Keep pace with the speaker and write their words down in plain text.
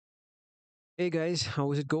Hey guys,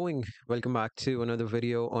 how is it going? Welcome back to another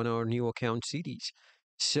video on our new account series.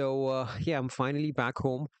 Yeah, I'm finally back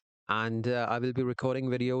home and I will be recording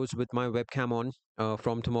videos with my webcam on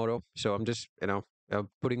from tomorrow. So I'm just,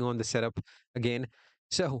 putting on the setup again.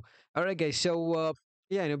 So, all right, guys.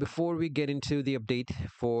 Before we get into the update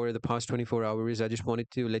for the past 24 hours, I just wanted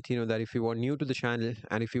to let you know that if you are new to the channel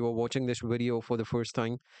and if you are watching this video for the first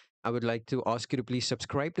time, I would like to ask you to please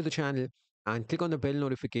subscribe to the channel and click on the bell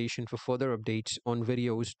notification for further updates on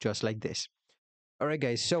videos just like this. All right,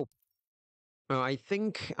 guys. I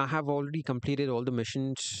think I have already completed all the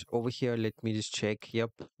missions over here. Let me just check. Yep,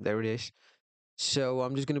 there it is. So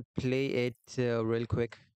I'm just gonna play it real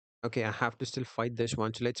quick. Okay, I have to still fight this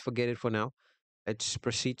one, so let's forget it for now. Let's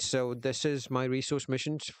proceed. So this is my resource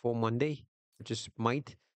missions for Monday, which is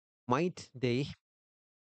might day.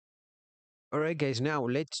 All right, guys. Now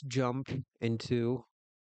let's jump into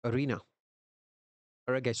arena.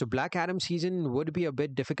 All right, guys. So Black Adam season would be a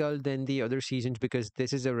bit difficult than the other seasons because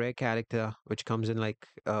this is a rare character which comes in like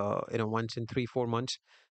once in 3 4 months.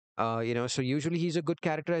 So usually he's a good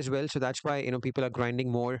character as well. So that's why people are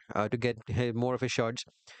grinding more to get more of his shards.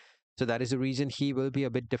 So that is the reason he will be a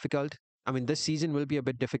bit difficult. I mean, this season will be a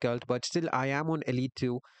bit difficult, but still I am on Elite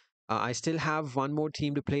 2. I still have one more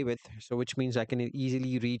team to play with, so which means I can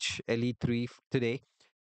easily reach Elite 3 today,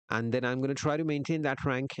 and then I'm going to try to maintain that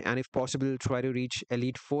rank, and if possible try to reach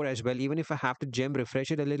Elite 4 as well. Even if I have to gem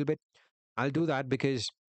refresh it a little bit, I'll do that because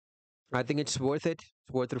I think it's worth it.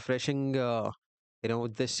 It's worth refreshing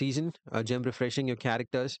this season, gem refreshing your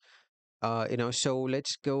characters. So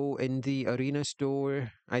let's go in the arena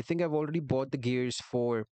store. I think I've already bought the gears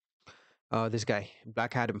for this guy,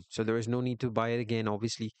 Black Adam, so there is no need to buy it again,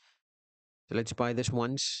 obviously. So let's buy this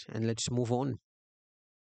once and let's move on.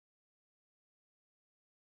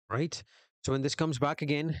 Right. So when this comes back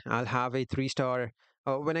again, I'll have a 3 star.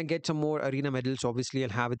 When I get some more arena medals, obviously I'll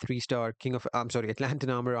have a 3 star King of, I'm sorry,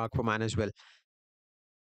 Atlantan Armor Aquaman as well.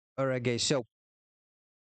 All right, guys. So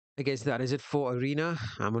I guess that is it for arena.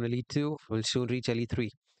 I'm on Elite 2. We'll soon reach Elite 3.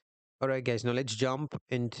 All right, guys. Now let's jump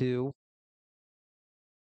into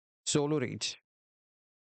solo raids.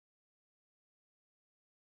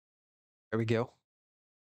 There we go.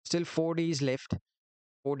 Still 4 days left.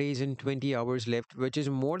 4 days and 20 hours left, which is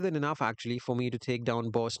more than enough actually for me to take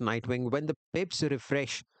down boss Nightwing. When the pips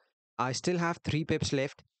refresh, I still have 3 pips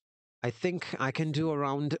left. I think I can do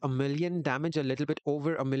around 1 million damage, a little bit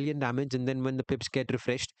over 1 million damage, and then when the pips get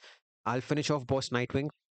refreshed, I'll finish off boss Nightwing.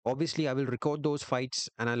 Obviously, I will record those fights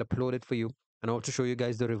and I'll upload it for you and also show you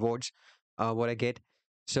guys the rewards, what I get.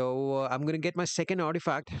 I'm gonna get my second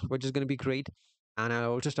artifact, which is gonna be great, and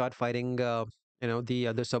I'll also start fighting, the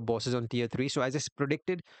other sub bosses on tier 3. So as I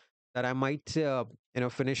predicted, that I might,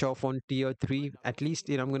 finish off on tier 3. At least,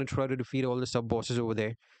 I'm gonna try to defeat all the sub bosses over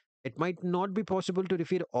there. It might not be possible to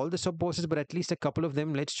defeat all the sub bosses, but at least a couple of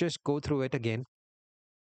them. Let's just go through it again.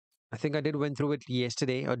 I think I did went through it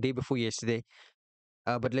yesterday or day before yesterday,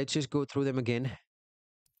 but let's just go through them again.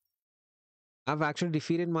 I've actually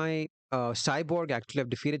defeated my cyborg. Actually, I've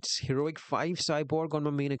defeated heroic 5 cyborg on my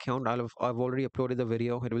main account. I've already uploaded the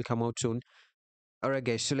video. It will come out soon. All right,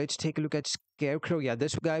 guys. So let's take a look at Scarecrow. Yeah,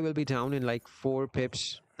 this guy will be down in like 4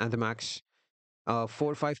 pips at the max. 4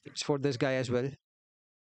 or 5 pips for this guy as well,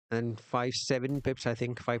 and 5 7 pips. I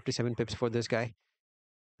think 5 to 7 pips for this guy.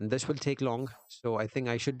 And this will take long, so I think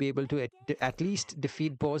I should be able to at least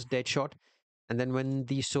defeat boss Deadshot, and then when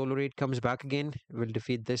the solo raid comes back again, we'll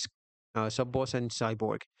defeat this sub boss and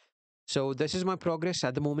cyborg. So this is my progress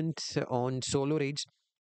at the moment on solo raids.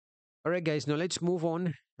 All right, guys, now let's move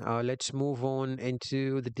on. Let's move on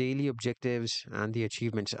into the daily objectives and the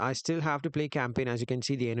achievements. I still have to play campaign. As you can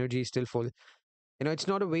see, the energy is still full. It's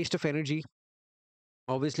not a waste of energy.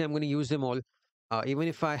 Obviously, I'm going to use them all. Even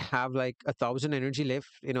if I have like 1,000 energy left,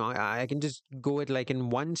 I can just go it like in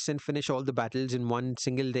once and finish all the battles in one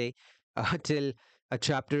single day till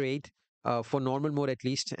chapter 8 for normal mode at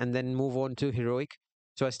least, and then move on to heroic.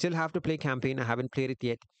 So I still have to play campaign. I haven't played it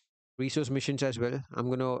yet. Resource missions as well.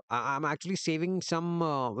 I'm actually saving some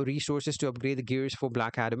resources to upgrade the gears for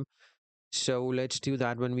Black Adam. So let's do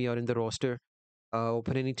that when we are in the roster.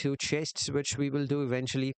 Open any 2 chests, which we will do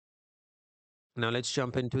eventually. Now let's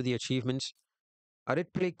jump into the achievements. I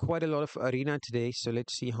did play quite a lot of arena today, so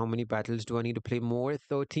let's see how many battles do I need to play more.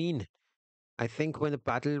 13. I think when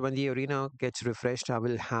the arena gets refreshed, I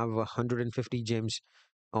will have 150 gems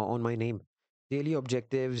on my name. Daily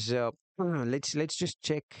objectives. Let's just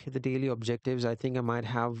check the daily objectives. I think I might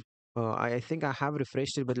have. I think I have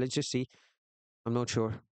refreshed it, but let's just see. I'm not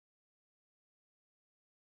sure.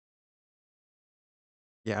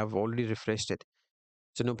 Yeah, I've already refreshed it,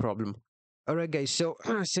 so no problem. All right, guys. So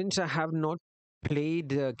since I have not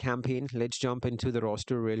played campaign. Let's jump into the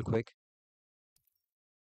roster real quick.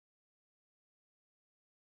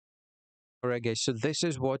 All right, guys. So this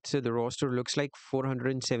is what the roster looks like.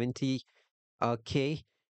 470 K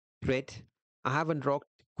threat. I have unlocked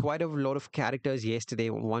quite a lot of characters yesterday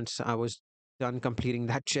once I was done completing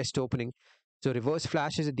that chest opening. So Reverse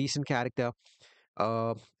Flash is a decent character.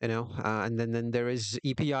 Uh, and then there is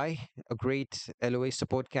EPI, a great LOA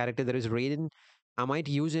support character. There is Raiden. I might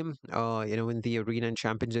use him, in the arena and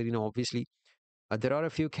Champions Arena, obviously. There are a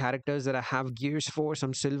few characters that I have gears for,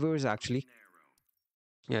 some silvers actually.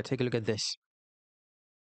 Yeah, take a look at this.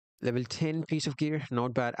 Level 10 piece of gear,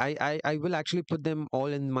 not bad. I will actually put them all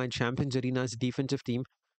in my Champions Arena's defensive team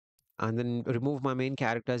and then remove my main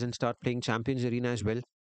characters and start playing Champions Arena as well.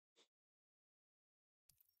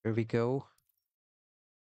 Here we go.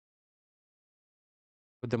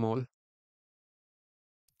 Put them all.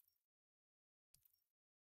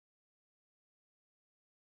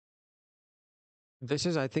 This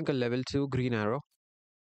is, I think, a level 2 green arrow.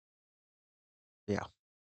 Yeah.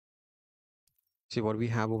 See what we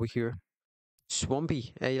have over here.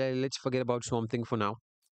 Swampy. Hey, let's forget about Swamp Thing for now.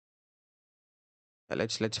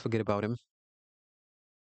 Let's forget about him.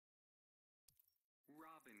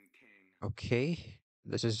 Okay.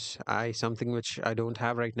 This is something which I don't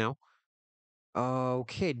have right now.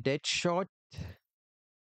 Okay, Deadshot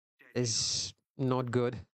is not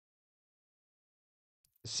good.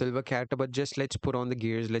 Silver character, but just let's put on the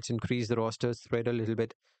gears. Let's increase the roster's threat a little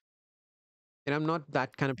bit. And I'm not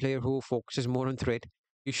that kind of player who focuses more on threat.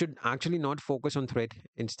 You should actually not focus on threat.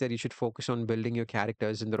 Instead, you should focus on building your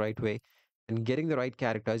characters in the right way and getting the right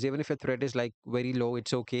characters. Even if your threat is like very low,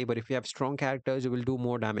 it's okay. But if you have strong characters, you will do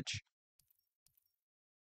more damage.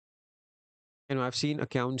 I've seen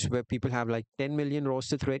accounts where people have like 10 million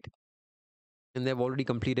roster threat and they've already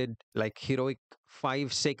completed like heroic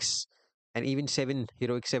 5, 6, and even 7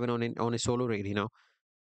 heroic 7 on a solo raid.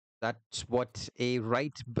 That's what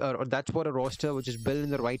or that's what a roster which is built in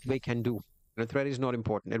the right way can do. Threat is not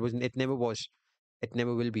important. It never was. It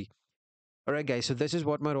never will be. All right, guys. So this is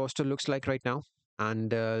what my roster looks like right now,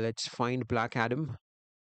 and let's find Black Adam.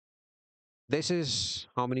 This is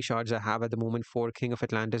how many shards I have at the moment for King of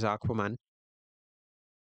Atlantis Aquaman.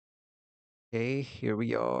 Okay, here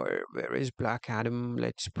we are. Where is Black Adam?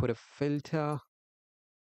 Let's put a filter.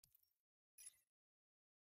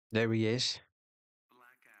 There he is.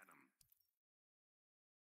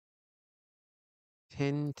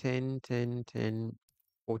 10, 10, 10, 10,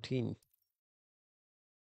 14.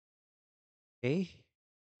 Okay,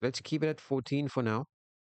 let's keep it at 14 for now.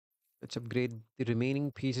 Let's upgrade the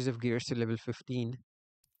remaining pieces of gears to level 15.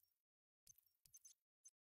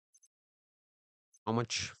 How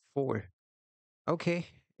much? 4. Okay,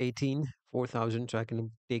 18, 4,000. So I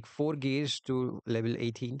can take 4 gears to level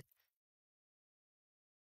 18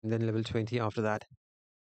 and then level 20 after that.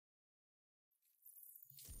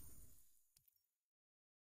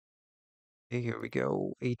 Okay, here we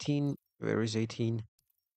go. 18. Where is 18?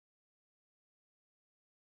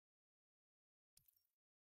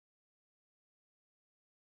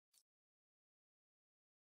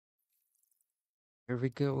 Here we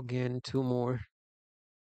go again. 2 more.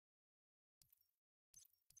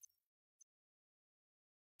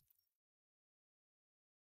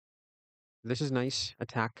 This is nice.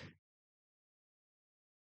 Attack.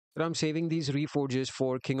 But I'm saving these reforges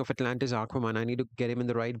for King of Atlantis Aquaman. I need to get him in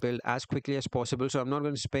the right build as quickly as possible. So I'm not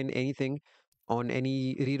going to spend anything on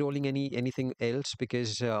any rerolling anything else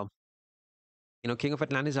because King of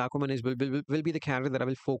Atlantis Aquaman will be the character that I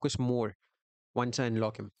will focus more once I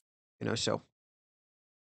unlock him. So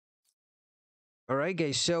all right,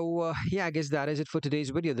 guys. So yeah, I guess that is it for today's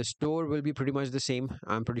video. The store will be pretty much the same.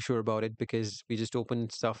 I'm pretty sure about it because we just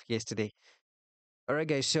opened stuff yesterday. All right,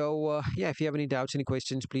 guys. So yeah, if you have any doubts, any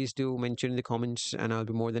questions, please do mention in the comments, and I'll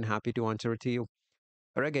be more than happy to answer it to you.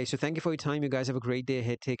 All right, guys. So thank you for your time. You guys have a great day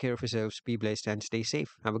ahead. Take care of yourselves. Be blessed and stay safe.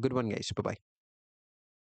 Have a good one, guys. Bye bye.